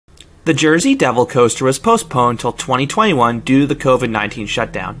The Jersey Devil coaster was postponed till 2021 due to the COVID-19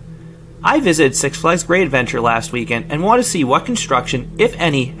 shutdown. I visited Six Flags Great Adventure last weekend and wanted to see what construction, if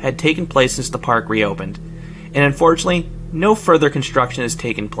any, had taken place since the park reopened. And unfortunately, no further construction has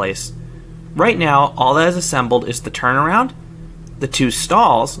taken place. Right now, all that is assembled is the turnaround, the 2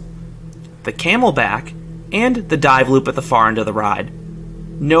 stalls, the camelback, and the dive loop at the far end of the ride.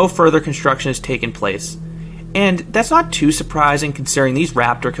 No further construction has taken place. And that's not too surprising considering these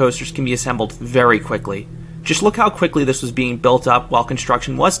Raptor coasters can be assembled very quickly. Just look how quickly this was being built up while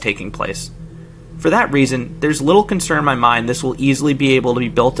construction was taking place. For that reason, there's little concern in my mind this will easily be able to be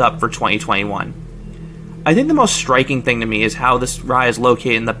built up for 2021. I think the most striking thing to me is how this ride is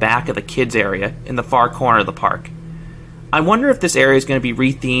located in the back of the kids area in the far corner of the park. I wonder if this area is going to be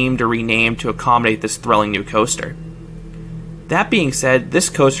rethemed or renamed to accommodate this thrilling new coaster. That being said, this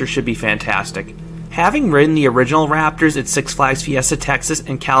coaster should be fantastic. Having ridden the original Raptors at Six Flags Fiesta Texas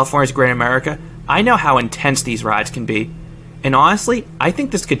and California's Great America, I know how intense these rides can be. And honestly, I think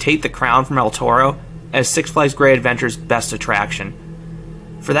this could take the crown from El Toro as Six Flags Great Adventure's best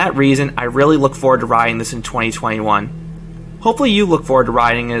attraction. For that reason, I really look forward to riding this in 2021. Hopefully you look forward to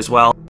riding it as well.